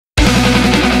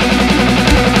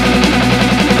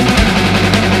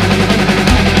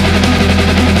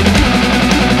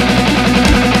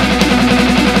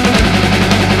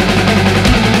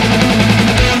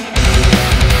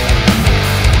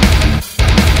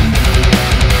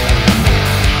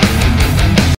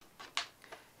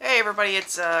everybody,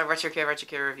 it's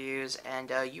RetroKid Reviews,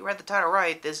 and you read the title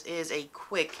right. This is a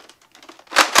quick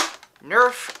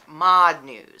NERF Mod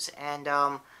news, and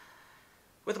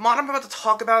with the mod I'm about to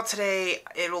talk about today,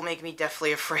 it will make me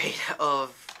deathly afraid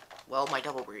of, well, my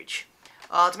double breach.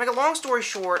 To make a long story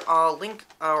short, link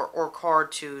or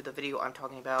card to the video I'm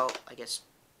talking about, I guess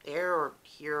there or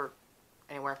here, or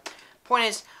anywhere. Point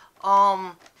is,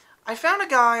 I found a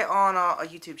guy on a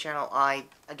YouTube channel.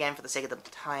 Again, for the sake of the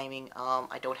timing,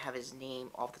 I don't have his name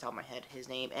off the top of my head. His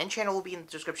name and channel will be in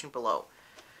the description below.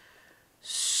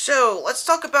 So, let's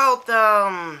talk about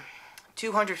the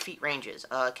 200 feet ranges.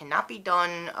 Cannot be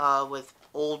done with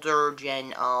older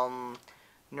gen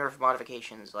NERF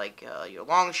modifications, like your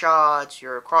long shots,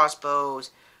 your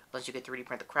crossbows, unless you can 3D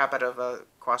print the crap out of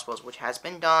crossbows, which has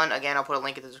been done. Again, I'll put a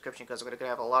link in the description because we're going to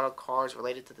have a lot of cards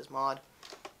related to this mod.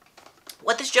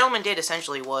 What this gentleman did,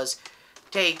 essentially, was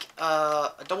take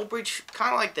a double breach,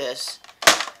 kind of like this,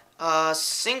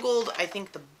 singled, I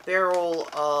think, the barrel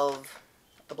of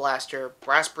the blaster,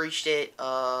 brass breached it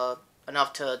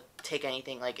enough to take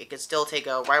anything. Like, it could still take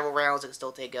rival rounds, it could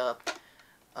still take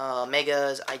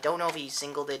megas. I don't know if he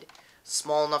singled it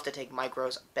small enough to take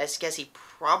micros. Best guess he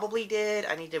probably did.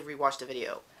 I need to rewatch the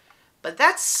video. But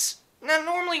that's... Now,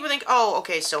 normally you would think, oh,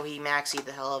 okay, so he maxied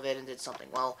the hell of it and did something.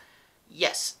 Well,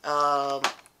 yes,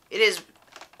 it is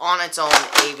on its own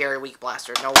a very weak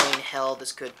blaster. No way in hell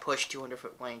this could push 200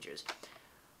 foot ranges.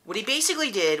 What he basically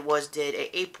did was did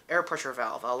a air pressure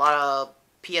valve. A lot of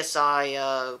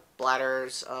PSI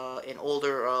bladders in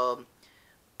older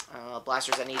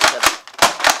blasters that needed to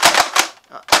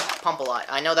pump a lot.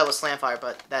 I know that was slam fire,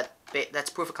 but that's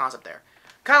proof of concept there.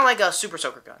 Kind of like Super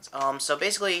Soaker guns. So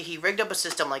basically, he rigged up a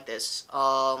system like this.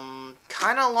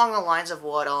 Kind of along the lines of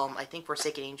what I think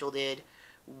Forsaken Angel did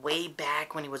way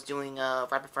back when he was doing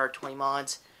Rapid Fire 20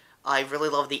 mods. I really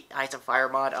love the Ice of Fire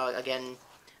mod. Again,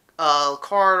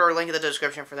 card or link in the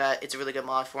description for that. It's a really good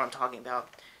mod for what I'm talking about.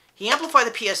 He amplified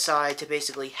the PSI to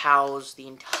basically house the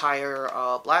entire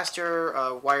blaster,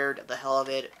 wired the hell of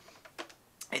it.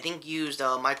 I think used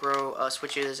micro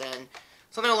switches and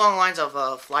something along the lines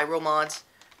of fly roll mods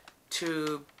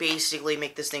to basically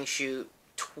make this thing shoot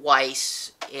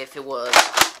twice if it was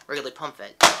regularly pump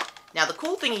fed. Now the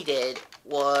cool thing he did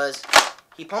was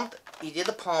he did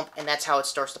the pump, and that's how it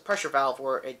starts the pressure valve,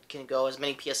 where it can go as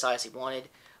many PSI as he wanted.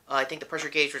 I think the pressure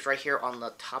gauge was right here on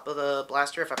the top of the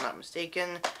blaster, if I'm not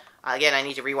mistaken. Again, I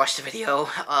need to rewatch the video.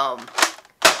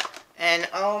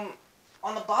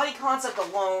 On the body concept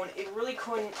alone, it really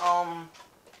couldn't,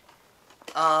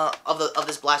 of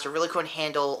this blaster, really couldn't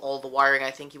handle all the wiring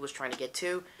I think he was trying to get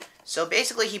to. So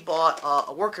basically, he bought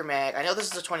a worker mag. I know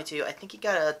this is a 22. I think he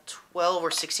got a 12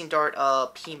 or 16 dart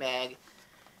P mag,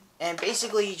 and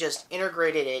basically he just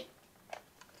integrated it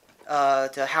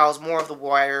to house more of the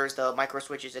wires, the micro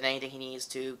switches, and anything he needs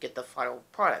to get the final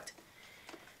product.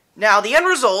 Now, the end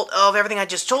result of everything I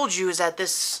just told you is that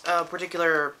this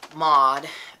particular mod,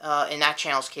 in that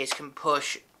channel's case, can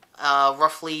push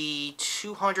roughly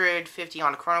 250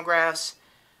 on chronographs.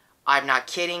 I'm not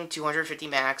kidding, 250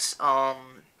 max.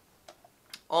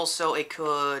 Also, it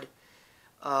could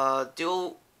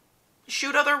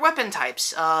shoot other weapon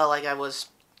types, like I was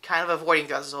kind of avoiding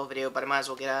throughout this whole video, but I might as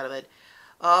well get out of it.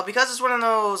 Because it's one of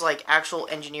those, like, actual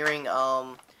engineering,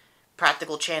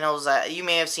 practical channels. You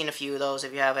may have seen a few of those.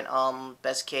 If you haven't,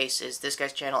 best case is this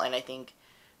guy's channel, and I think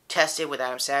Tested with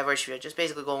Adam Savage. We're just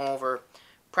basically going over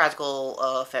practical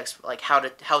effects, like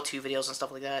how-to videos and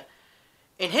stuff like that.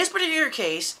 In his particular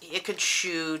case, it could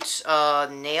shoot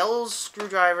nails,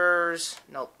 screwdrivers,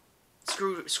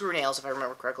 screw nails if I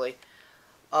remember correctly,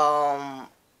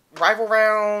 rival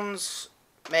rounds,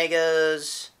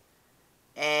 megas,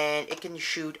 and it can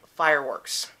shoot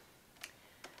fireworks.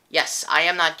 Yes, I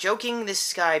am not joking.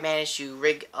 This guy managed to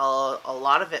rig a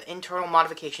lot of internal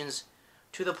modifications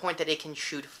to the point that it can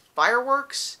shoot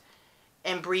fireworks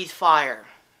and breathe fire.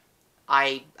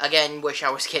 I, again, wish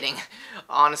I was kidding.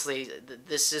 Honestly,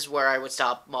 this is where I would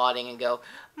stop modding and go,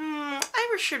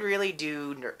 I should really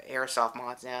do airsoft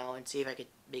mods now and see if I could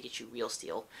make it shoot real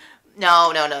steel.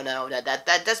 No.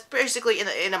 That's basically,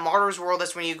 in a martyr's world,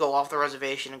 that's when you go off the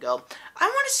reservation and go, I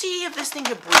want to see if this thing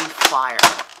can breathe fire.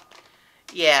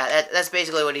 Yeah, that's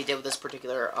basically what he did with this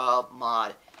particular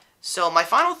mod. So, my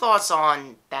final thoughts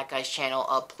on that guy's channel,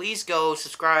 please go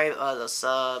subscribe,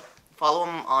 follow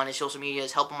him on his social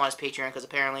medias, help him on his Patreon, because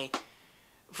apparently,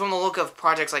 from the look of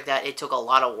projects like that, it took a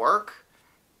lot of work.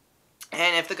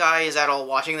 And if the guy is at all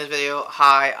watching this video,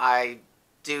 hi, I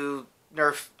do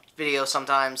NERF videos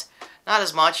sometimes. Not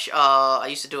as much. I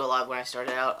used to do a lot when I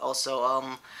started out. Also,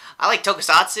 I like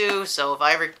tokusatsu, so if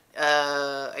I ever,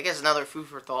 I guess another food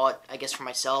for thought, I guess for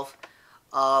myself,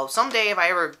 Someday, if I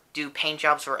ever do paint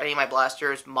jobs for any of my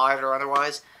blasters, modded or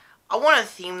otherwise, I want to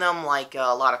theme them like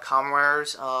a lot of common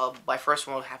wares. My first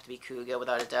one would have to be Kuga,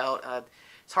 without a doubt.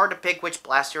 It's hard to pick which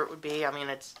blaster it would be. I mean,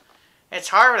 it's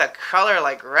hard with a color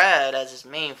like red as its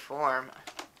main form.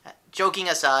 Joking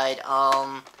aside,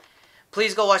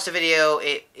 please go watch the video.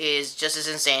 It is just as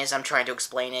insane as I'm trying to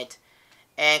explain it.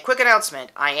 And quick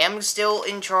announcement, I am still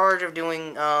in charge of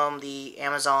doing the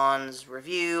Amazon's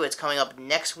review. It's coming up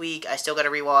next week. I still got to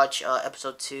rewatch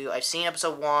episode 2. I've seen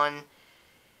episode 1.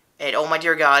 And oh my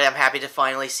dear God, I'm happy to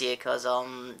finally see it because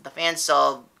the fan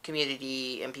sub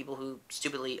community and people who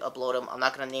stupidly upload them, I'm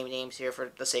not going to name names here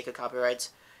for the sake of copyrights,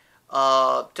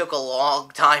 took a long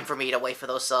time for me to wait for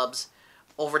those subs,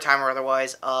 overtime or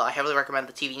otherwise. I heavily recommend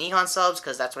the TV Nihon subs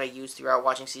because that's what I used throughout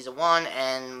watching season 1,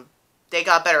 and they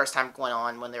got better as time went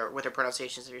on when they're with their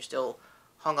pronunciations if you're still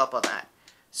hung up on that.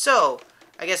 So,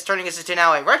 I guess turning this into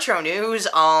now a retro news,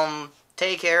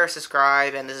 take care,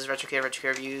 subscribe, and this is Retro Kid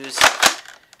Reviews.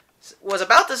 Was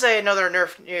about to say another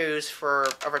NERF news for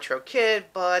a retro kid,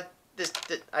 but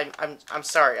I'm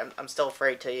sorry, I'm still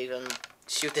afraid to even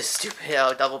shoot this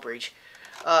stupid double breach.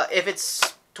 If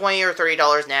it's $20 or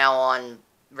 $30 now on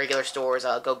regular stores,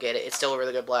 go get it. It's still a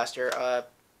really good blaster.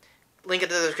 Link in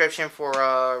the description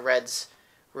for Red's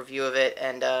review of it,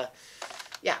 and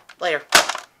yeah, later.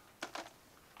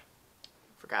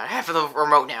 Forgot half of the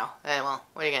remote now. Well,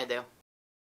 what are you gonna do?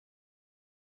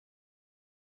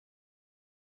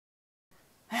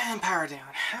 And power down.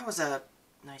 That was a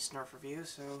nice NERF review,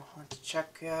 so let's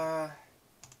check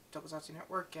Tokusatsu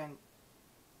Network and...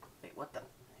 Wait, what the...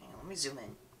 Hang on, let me zoom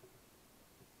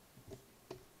in.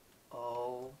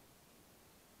 Oh...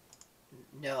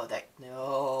 No,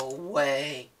 no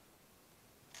way!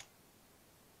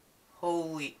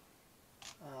 Holy...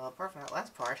 apart from that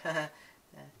last part.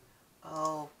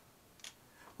 Oh...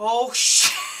 Oh,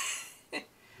 shit!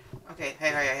 Okay,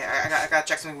 hey, I gotta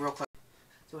check something real quick.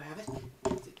 Do I have it?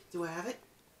 Do I have it?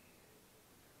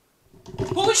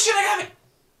 Holy shit, I have it!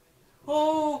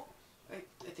 Oh, I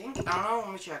think, I don't know,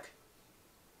 let me check.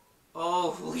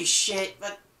 Oh, holy shit,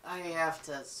 but I have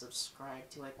to subscribe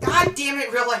to it. God damn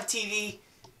it, real life TV!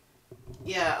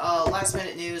 Yeah, last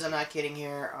minute news, I'm not kidding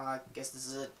here. I guess this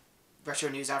is a retro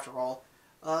news after all.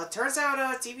 Turns out,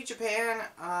 TV Japan,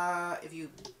 if you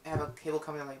have a cable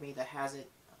company like me that has it,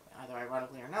 either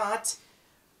ironically or not,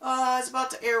 is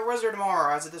about to air Wizard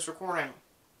tomorrow as of this recording.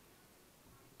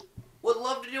 Would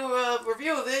love to do a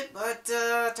review of it, but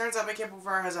turns out my cable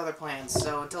provider has other plans.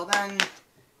 So until then,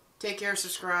 take care,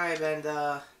 subscribe, and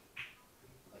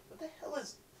what the hell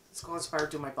is this called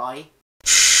inspired to my body?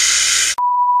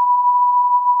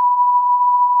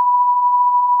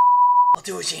 I'll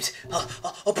do it, James.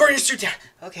 I'll burn your suit down.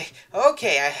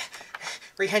 Okay.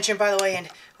 Rehension, by the way, and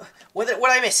what did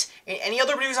I miss? Any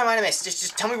other news I might have missed?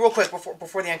 Just tell me real quick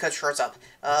before the uncut starts up.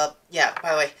 Yeah.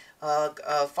 By the way,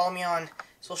 follow me on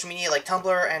social media like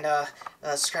Tumblr and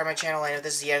subscribe to my channel. I know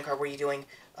this is the end card. What are you doing?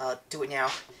 Do it now.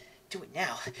 Do it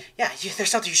now. Yeah. There's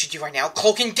something you should do right now.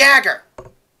 Cloak and Dagger.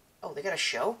 Oh, they got a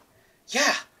show?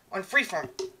 Yeah, on Freeform.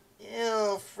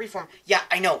 Ew, Freeform. Yeah,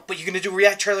 I know, but you're gonna do a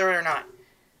react trailer or not?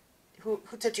 Who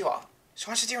tipped you off?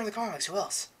 Swansea Deer in the comics. Who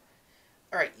else?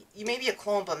 Alright, you may be a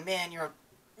clone, but man, you're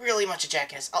really much a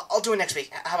jackass. I'll do it next week.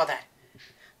 How about that?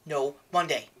 No,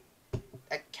 Monday.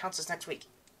 That counts as next week.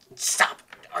 Stop.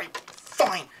 Alright,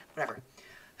 fine. Whatever.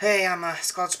 Hey, I'm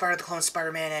Scarlet Spider, the clone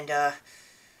Spider-Man, and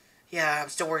yeah, I'm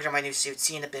still working on my new suit.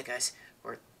 See you in a bit, guys.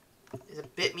 Or does a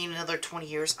bit mean another 20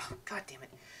 years? Oh, god damn it.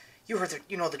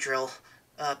 You know the drill.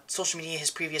 Social media,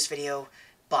 his previous video.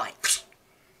 Bye.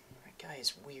 That guy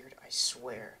is weird, I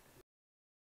swear.